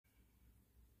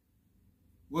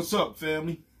What's up,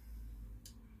 family?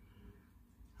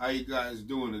 How you guys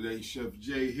doing today? Chef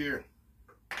Jay here.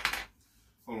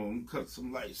 Hold on, let me cut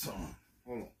some lights on.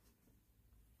 Hold on.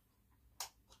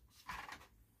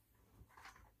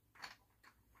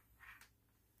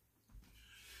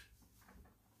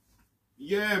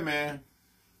 Yeah, man.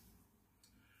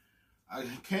 I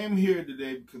came here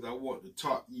today because I want to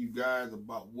talk to you guys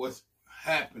about what's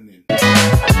happening.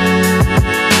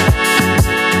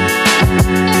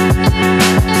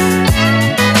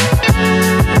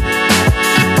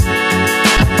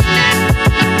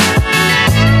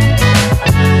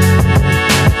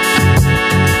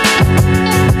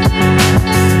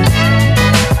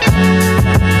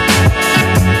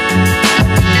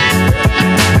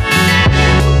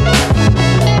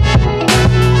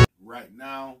 Right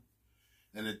now,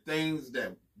 and the things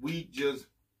that we just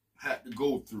had to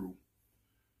go through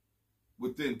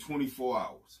within 24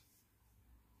 hours.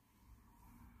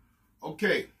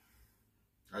 Okay,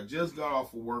 I just got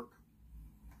off of work.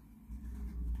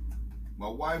 My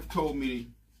wife told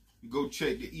me to go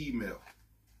check the email.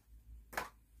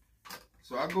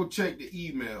 So I go check the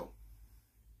email,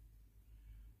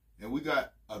 and we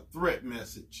got a threat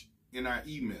message in our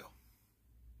email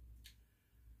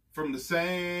from the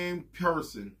same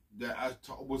person that I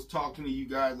was talking to you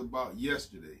guys about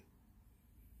yesterday.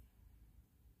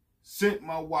 Sent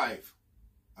my wife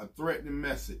a threatening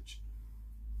message.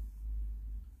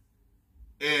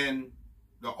 And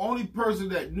the only person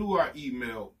that knew our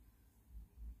email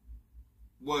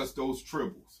was those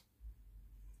Trimbles,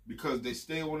 because they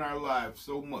stay on our lives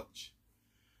so much.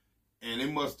 And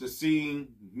they must have seen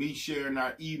me sharing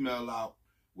our email out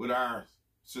with our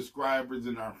subscribers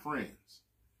and our friends.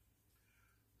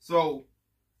 So,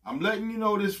 I'm letting you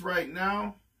know this right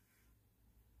now.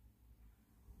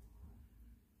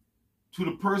 To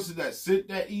the person that sent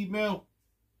that email,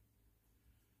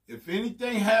 if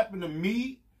anything happened to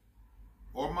me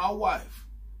or my wife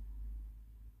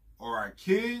or our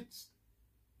kids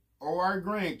or our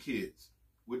grandkids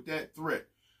with that threat,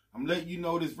 I'm letting you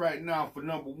know this right now. For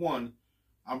number one,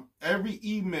 every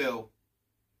email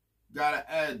got an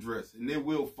address and they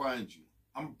will find you.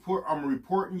 I'm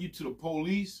reporting you to the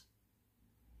police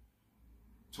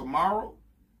tomorrow.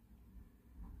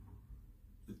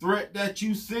 The threat that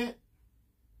you sent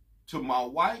to my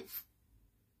wife,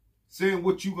 saying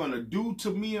what you're going to do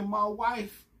to me and my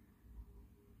wife,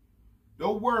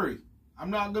 don't worry. I'm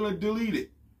not going to delete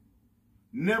it.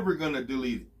 Never going to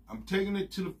delete it. I'm taking it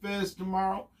to the feds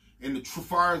tomorrow. And as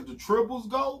far as the Trimbles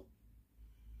go,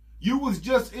 you was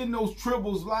just in those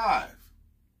Trimbles live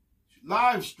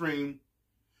stream,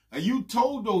 and you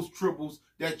told those Trimbles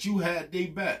that you had their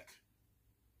back.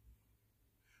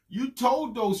 You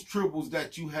told those Trimbles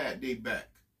that you had their back.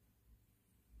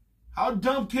 How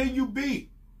dumb can you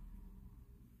be?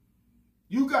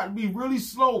 You got to be really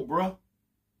slow, bruh.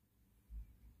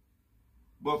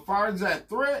 But as far as that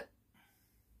threat,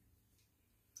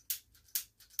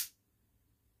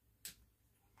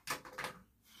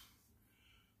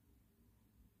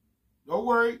 don't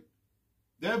worry.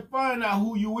 They'll find out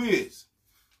who you is.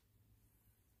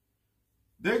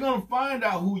 They're going to find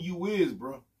out who you is,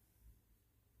 bro.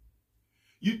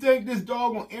 You think this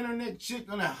doggone internet shit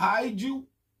going to hide you?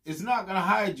 It's not going to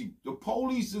hide you. The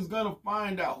police is going to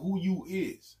find out who you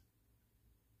is.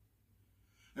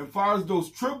 And as far as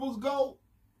those Trimbles go,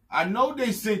 I know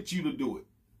they sent you to do it.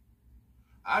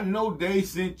 I know they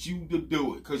sent you to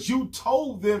do it, because you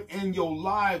told them in your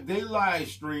live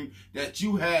stream that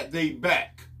you had their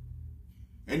back.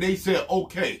 And they said,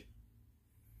 okay.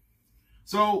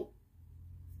 So,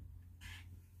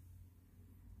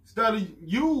 instead of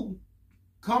you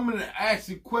coming and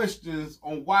asking questions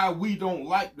on why we don't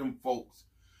like them folks,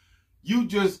 you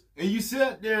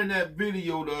sat there in that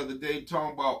video the other day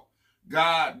talking about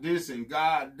God this and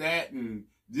God that, and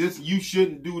this, you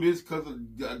shouldn't do this because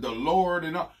of the Lord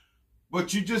and all.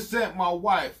 But you just sent my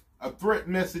wife a threat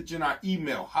message in our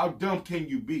email. How dumb can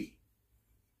you be?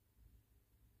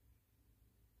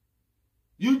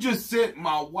 You just sent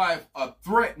my wife a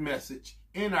threat message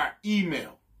in our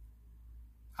email.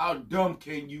 How dumb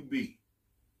can you be?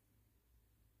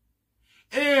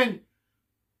 And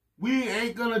we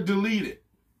ain't going to delete it.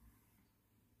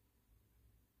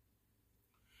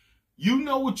 You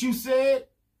know what you said.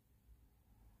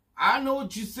 I know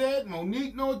what you said.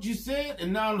 Monique know what you said.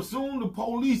 And now soon the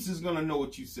police is going to know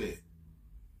what you said.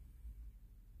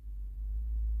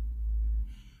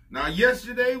 Now,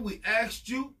 yesterday we asked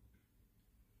you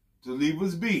to leave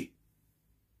us be.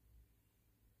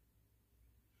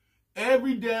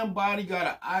 Every damn body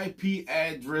got an IP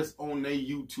address on their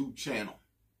YouTube channel.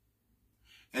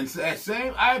 And that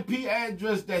same IP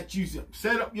address that you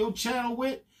set up your channel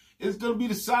with is going to be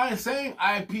the same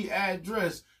IP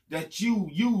address that you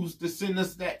use to send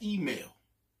us that email.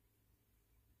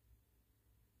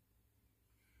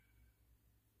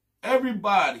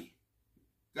 Everybody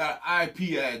got an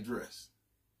IP address.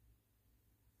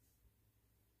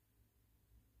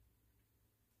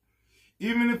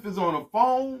 Even if it's on a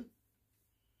phone,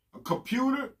 a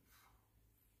computer,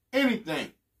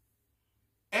 anything.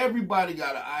 Everybody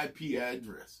got an IP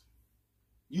address.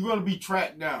 You're going to be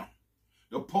tracked down.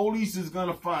 The police is going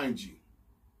to find you.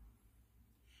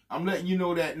 I'm letting you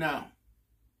know that now.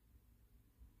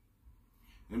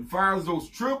 And as far as those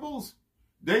Trimbles,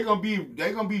 they're gonna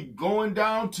be going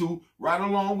down to right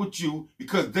along with you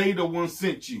because they the one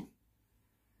sent you.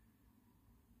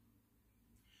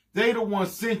 They the one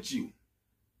sent you.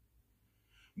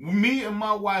 Me and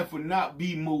my wife will not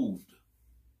be moved.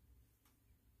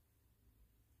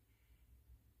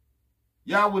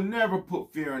 Y'all will never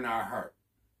put fear in our heart.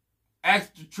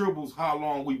 Ask the Trimbles how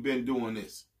long we've been doing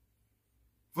this.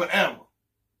 Forever.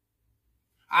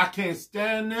 I can't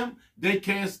stand them. They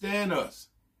can't stand us.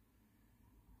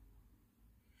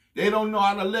 They don't know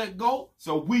how to let go,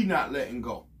 so we not letting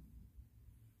go.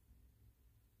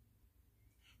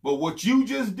 But what you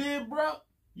just did, bro,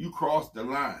 you crossed the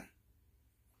line.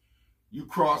 You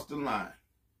crossed the line.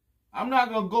 I'm not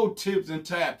going to go tips and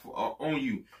tap on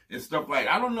you and stuff like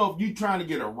that. I don't know if you trying to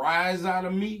get a rise out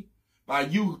of me by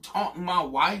you taunting my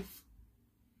wife.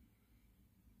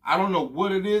 I don't know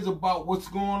what it is about what's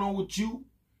going on with you.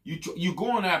 You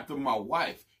going after my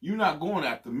wife. You're not going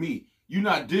after me. You're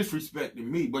not disrespecting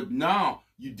me, but now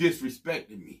you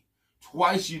disrespected me.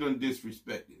 Twice you done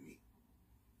disrespected me.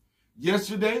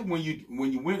 Yesterday, when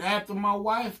you went after my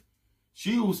wife,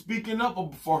 she was speaking up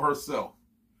for herself.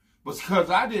 But because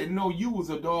I didn't know you was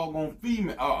a doggone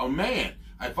female, a man.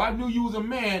 If I knew you was a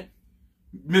man,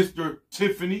 Mr.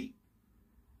 Tiffany,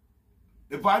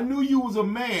 if I knew you was a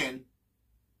man,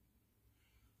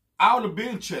 I would have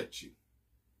been checked you.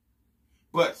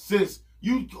 But since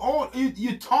you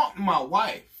taunting my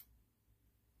wife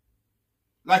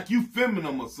like you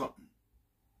feminine or something.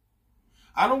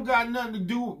 I don't got nothing to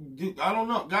do. I don't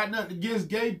know. Got nothing against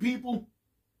gay people.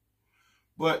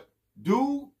 But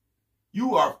dude,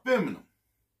 you are feminine.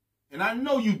 And I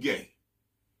know you gay.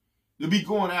 To be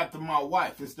going after my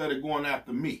wife instead of going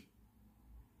after me.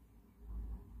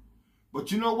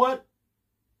 But you know what?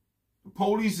 The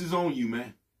police is on you,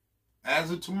 man.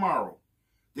 As of tomorrow,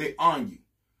 they on you.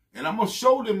 And I'm going to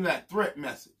show them that threat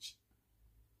message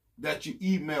that you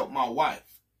emailed my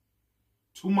wife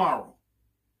tomorrow.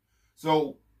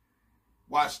 So,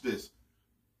 watch this.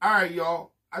 All right,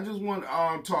 y'all. I just want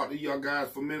to talk to y'all guys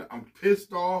for a minute. I'm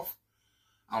pissed off.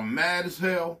 I'm mad as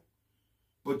hell.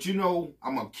 But, you know,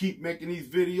 I'm going to keep making these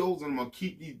videos. And I'm going to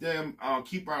keep these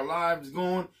keep our lives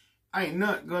going. I ain't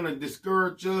not going to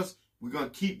discourage us. We're going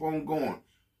to keep on going.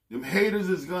 Them haters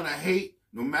is going to hate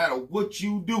no matter what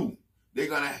you do. They're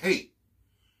going to hate.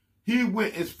 He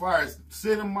went as far as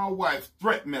sending my wife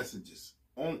threat messages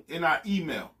in our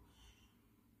email.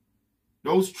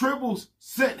 Those Trimbles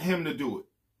sent him to do it.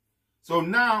 So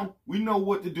now we know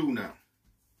what to do now.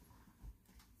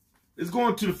 It's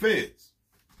going to the feds.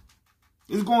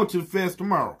 It's going to the feds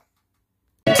tomorrow.